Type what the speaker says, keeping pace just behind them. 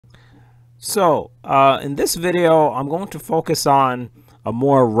So in this video, I'm going to focus on a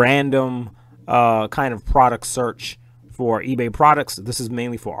more random kind of product search for eBay products. This is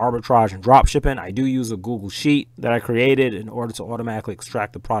mainly for arbitrage and drop shipping. I do use a Google Sheet that I created in order to automatically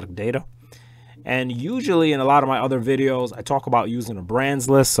extract the product data. And usually in a lot of my other videos, I talk about using a brands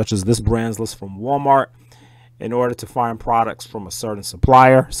list, such as this brands list from Walmart, in order to find products from a certain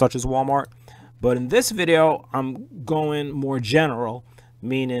supplier, such as Walmart. But in this video, I'm going more general,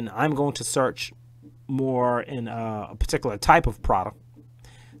 meaning I'm going to search more in a particular type of product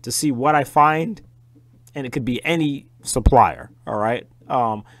to see what I find, and it could be any supplier. All right.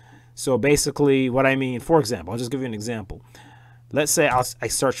 So basically what I mean, for example, I'll just give you an example. Let's say I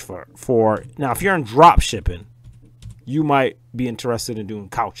search for now, if you're in drop shipping, you might be interested in doing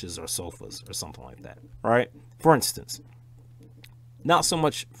couches or sofas or something like that. Right. For instance, not so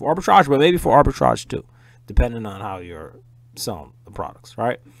much for arbitrage, but maybe for arbitrage too, depending on how you're selling the products.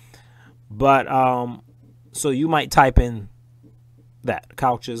 Right. But so you might type in that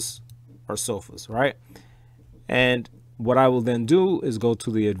couches or sofas. Right. And what I will then do is go to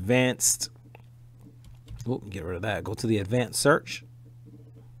the advanced. Get rid of that. Go to the advanced search.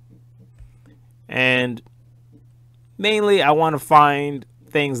 And mainly I want to find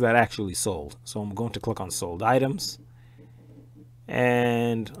things that actually sold. So I'm going to click on sold items.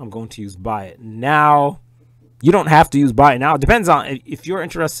 And I'm going to use buy it now. You don't have to use buy it now. It depends on if you're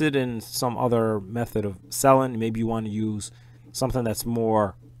interested in some other method of selling. Maybe you want to use something that's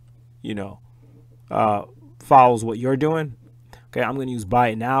more, follows what you're doing. Okay, I'm going to use buy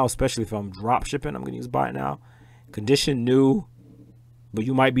it now, especially if I'm drop shipping. I'm going to use buy it now. Condition new, but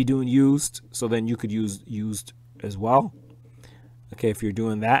you might be doing used, so then you could use used as well. Okay, if you're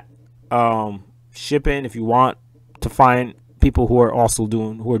doing that. Shipping, if you want to find people who are also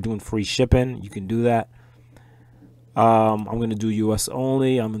doing free shipping, you can do that. I'm going to do US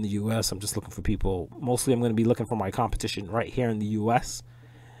only. I'm in the US. I'm just looking for people. Mostly I'm going to be looking for my competition right here in the US.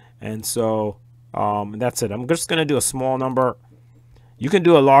 And so that's it. I'm just going to do a small number. You can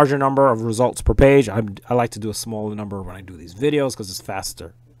do a larger number of results per page. I like to do a smaller number when I do these videos because it's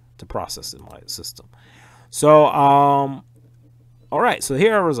faster to process in my system. So, all right. So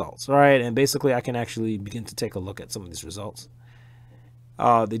here are results. All right. And basically I can actually begin to take a look at some of these results.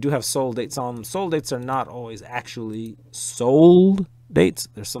 They do have sold dates on them. Sold dates are not always actually sold dates.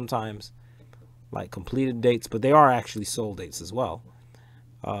 They're sometimes like completed dates, but they are actually sold dates as well.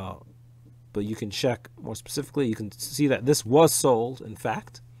 But you can check more specifically. You can see that this was sold. In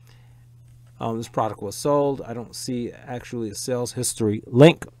fact, this product was sold. I don't see actually a sales history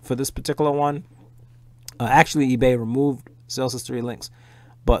link for this particular one. Actually, eBay removed sales history links,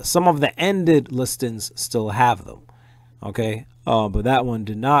 but some of the ended listings still have them. Okay, but that one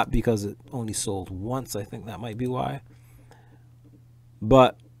did not because it only sold once. I think that might be why.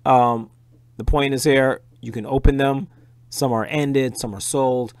 But the point is here, you can open them. Some are ended, some are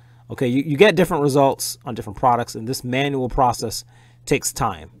sold. Okay, you get different results on different products, and this manual process takes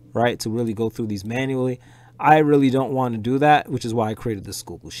time, right, to really go through these manually. I really don't want to do that, which is why I created this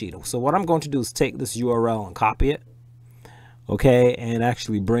Google Sheet. So what I'm going to do is take this URL and copy it, okay, and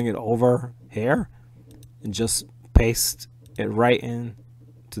actually bring it over here and just paste it right in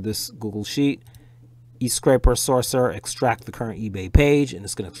to this Google Sheet. eScraper sourcer, extract the current eBay page, and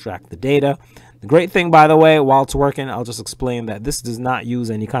it's going to extract the data. The great thing, by the way, while it's working, I'll just explain that this does not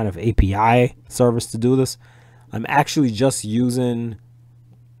use any kind of API service to do this. I'm actually just using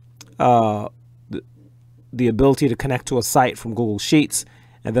the ability to connect to a site from Google Sheets,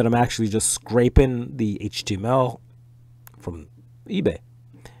 and then I'm actually just scraping the HTML from eBay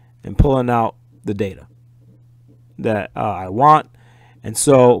and pulling out the data that I want. And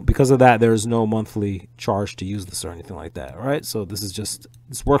so because of that, there's no monthly charge to use this or anything like that. All right. So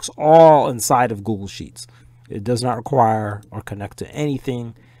this works all inside of Google Sheets. It does not require or connect to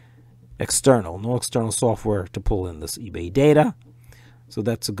anything external, no external software to pull in this eBay data. So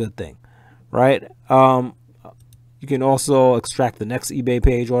that's a good thing, right? You can also extract the next eBay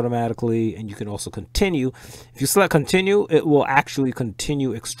page automatically, and you can also continue. If you select continue, it will actually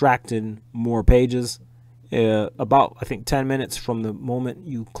continue extracting more pages. About, I think, 10 minutes from the moment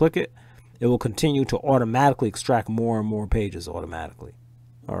you click it, it will continue to automatically extract more and more pages automatically.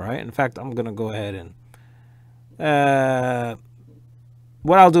 All right. In fact, I'm going to go ahead and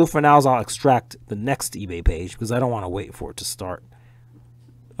what I'll do for now is I'll extract the next eBay page because I don't want to wait for it to start.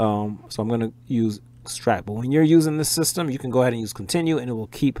 So I'm going to use extract. But when you're using this system, you can go ahead and use continue, and it will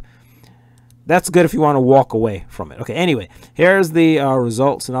keep. That's good if you want to walk away from it. Okay. Anyway, here's the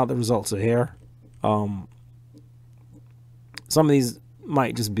results. Now the results are here. Some of these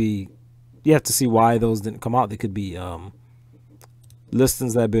might just be, you have to see why those didn't come out. They could be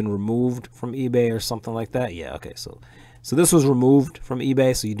listings that have been removed from eBay or something like that. Yeah, okay, so this was removed from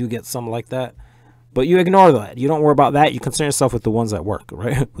eBay, so you do get some like that. But you ignore that. You don't worry about that. You concern yourself with the ones that work,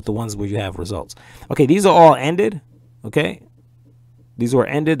 right? With the ones where you have results. Okay, these are all ended. Okay, these were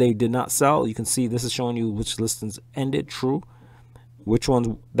ended. They did not sell. You can see this is showing you which listings ended, true. Which ones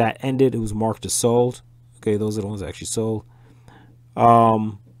that ended, it was marked as sold. Okay, those are the ones that actually sold.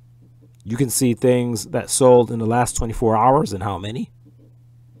 You can see things that sold in the last 24 hours and how many.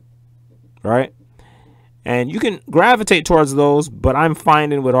 Right? And you can gravitate towards those, but I'm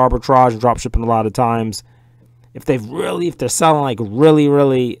finding with arbitrage and dropshipping a lot of times, if they're selling like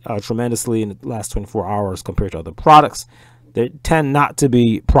really tremendously in the last 24 hours compared to other products, they tend not to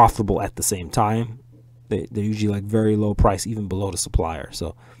be profitable at the same time. They're usually like very low price, even below the supplier.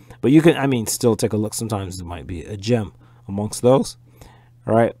 So, but you can, I mean, still take a look. Sometimes it might be a gem amongst those.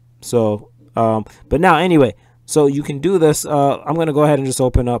 All right. So, but now anyway, so you can do this. I'm going to go ahead and just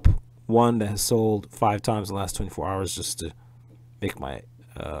open up one that has sold 5 times in the last 24 hours just to make my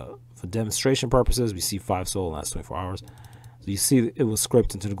for demonstration purposes. We see 5 sold in the last 24 hours. So you see it was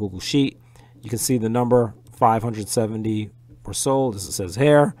scraped into the Google Sheet. You can see the number 570 were sold, as it says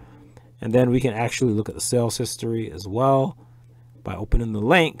here. And then we can actually look at the sales history as well by opening the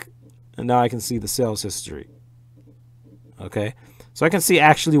link, and now I can see the sales history. Okay, so I can see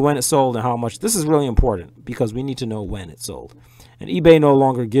actually when it sold and how much. This is really important because we need to know when it sold. And eBay no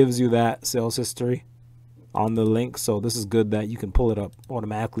longer gives you that sales history on the link, so this is good that you can pull it up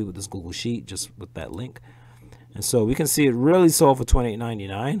automatically with this Google Sheet just with that link. And so we can see it really sold for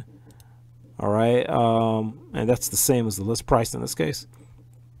 $28.99. All right, and that's the same as the list price in this case.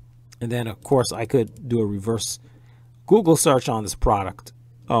 And then of course I could do a reverse Google search on this product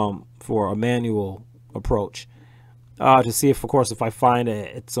for a manual approach to see if, of course, if I find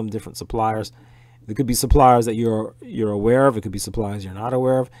it at some different suppliers. There could be suppliers that you're aware of. It could be suppliers you're not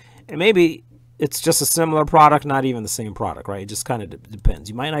aware of, and maybe it's just a similar product, not even the same product, right? It just kind of depends.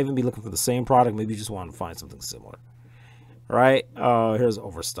 You might not even be looking for the same product. Maybe you just want to find something similar, right? Here's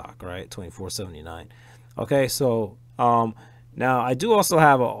overstock, right? $24.79. Okay, so now I do also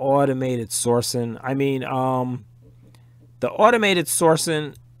have an automated sourcing. I mean, the automated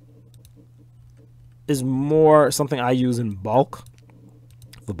sourcing is more something I use in bulk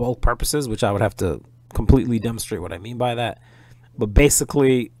for bulk purposes, which I would have to completely demonstrate what I mean by that. But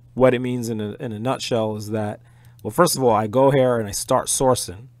basically what it means in a nutshell is that, well, first of all, I go here and I start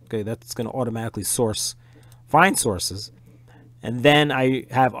sourcing. Okay, that's going to automatically find sources. And then I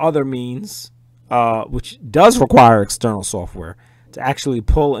have other means, which does require external software to actually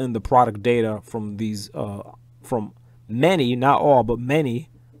pull in the product data from these, from many, not all, but many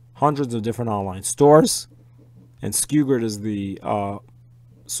hundreds of different online stores. And SkuGrid is the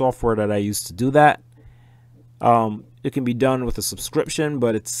software that I use to do that. It can be done with a subscription,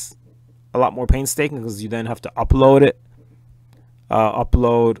 but it's a lot more painstaking because you then have to upload it,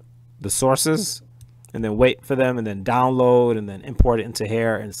 upload the sources, and then wait for them, and then download, and then import it into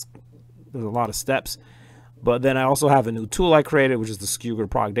here. And there's a lot of steps. But then I also have a new tool I created, which is the SkuGrid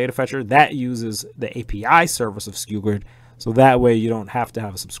Product Data Fetcher. That uses the API service of SkuGrid, so that way you don't have to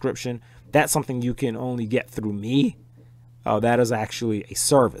have a subscription. That's something you can only get through me. That is actually a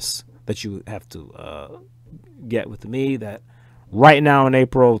service that you have to get with me. That right now in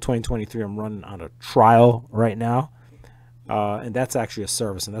April 2023, I'm running on a trial right now, and that's actually a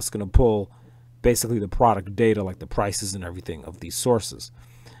service, and that's going to pull basically the product data, like the prices and everything of these sources.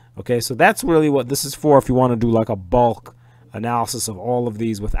 Okay, so that's really what this is for if you want to do like a bulk analysis of all of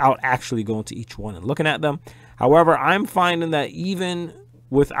these without actually going to each one and looking at them. However, I'm finding that even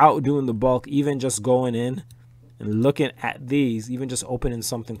without doing the bulk, even just going in and looking at these, even just opening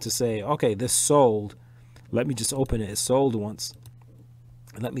something to say, okay, this sold, let me just open it. It sold once,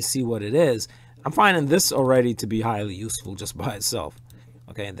 and let me see what it is. I'm finding this already to be highly useful just by itself.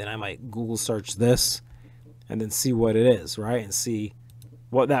 Okay, and then I might Google search this and then see what it is, right? And see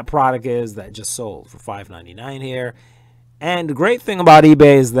what that product is that just sold for $5.99 here. And the great thing about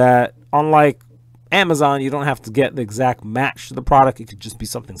eBay is that unlike Amazon, you don't have to get the exact match to the product. It could just be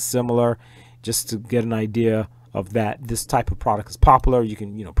something similar just to get an idea of that this type of product is popular. You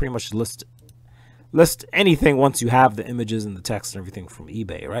can, pretty much list anything once you have the images and the text and everything from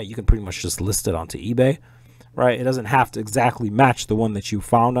eBay, right? You can pretty much just list it onto eBay, right? It doesn't have to exactly match the one that you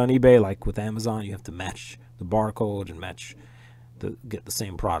found on eBay. Like with Amazon, you have to match the barcode and get the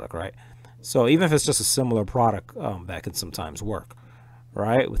same product, right? So even if it's just a similar product, that can sometimes work,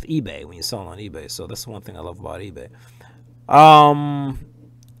 right? With eBay, when you sell on eBay. So that's one thing I love about eBay.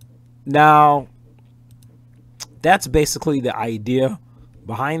 Now, that's basically the idea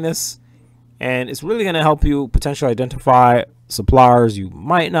behind this. And it's really going to help you potentially identify suppliers you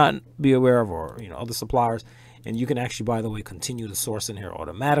might not be aware of, or other suppliers. And you can actually, by the way, continue to source in here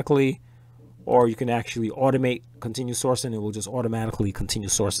automatically, or you can actually automate continue sourcing. It will just automatically continue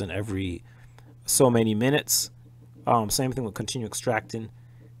sourcing every so many minutes. Same thing with continue extracting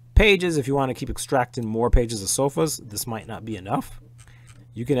pages. If you want to keep extracting more pages of sofas, this might not be enough.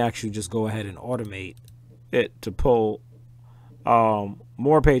 You can actually just go ahead and automate it to pull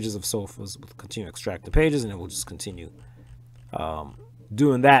more pages of sofas with continue extract the pages, and it will just continue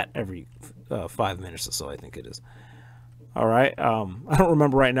doing that every 5 minutes or so, I think it is. All right. I don't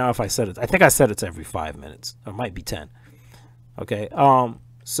remember right now if I said it. I think I said it's every 5 minutes. It might be 10. Okay.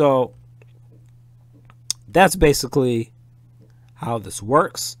 So that's basically how this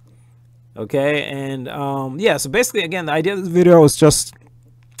works. Okay. And yeah, so basically, again, the idea of this video is just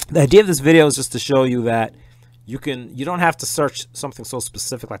to show you that you don't have to search something so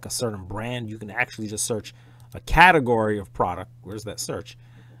specific like a certain brand. You can actually just search a category of product. Where's that search?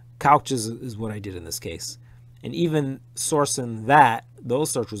 Couches is what I did in this case. And even sourcing those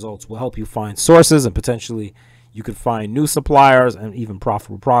search results will help you find sources, and potentially you could find new suppliers and even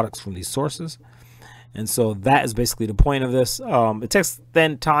profitable products from these sources. And so that is basically the point of this. It takes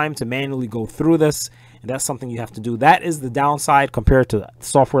then time to manually go through this, and that's something you have to do. That is the downside compared to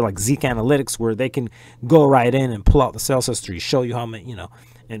software like Zik Analytics, where they can go right in and pull out the sales history, show you how many,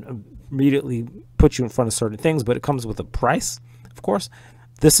 and immediately put you in front of certain things, but it comes with a price, of course.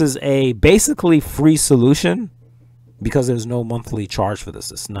 This is a basically free solution because there's no monthly charge for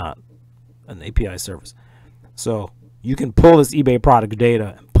this. It's not an API service. So you can pull this eBay product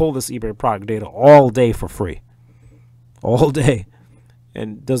data and pull this eBay product data all day for free. All day.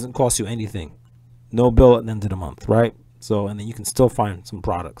 And it doesn't cost you anything. No bill at the end of the month, right? So, and then you can still find some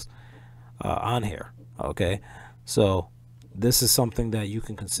products on here. Okay. So this is something that you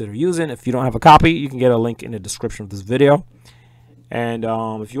can consider using. If you don't have a copy, you can get a link in the description of this video. And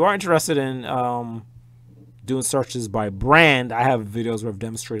if you are interested in doing searches by brand, I have videos where I've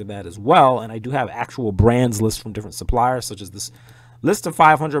demonstrated that as well. And I do have actual brands lists from different suppliers, such as this list of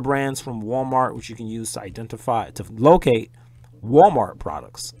 500 brands from Walmart, which you can use to locate Walmart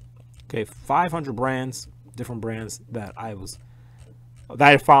products. Okay, 500 brands, different brands that I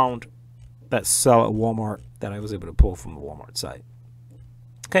found that sell at Walmart that I was able to pull from the Walmart site.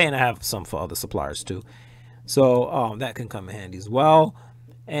 Okay, and I have some for other suppliers too. So that can come in handy as well.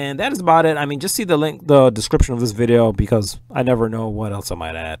 And that is about it. I mean, just see the description of this video, because I never know what else I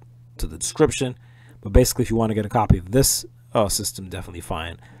might add to the description. But basically, if you want to get a copy of this system, definitely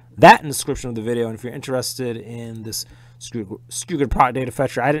find that in the description of the video. And if you're interested in this SkuGrid product data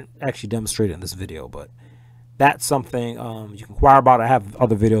fetcher, I didn't actually demonstrate it in this video, but that's something you can inquire about. I have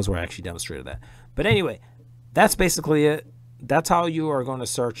other videos where I actually demonstrated that. But anyway, that's basically it. That's how you are going to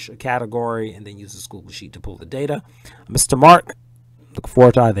search a category and then use this Google Sheet to pull the data. I'm Mr. Mark. Look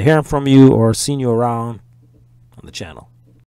forward to either hearing from you or seeing you around on the channel.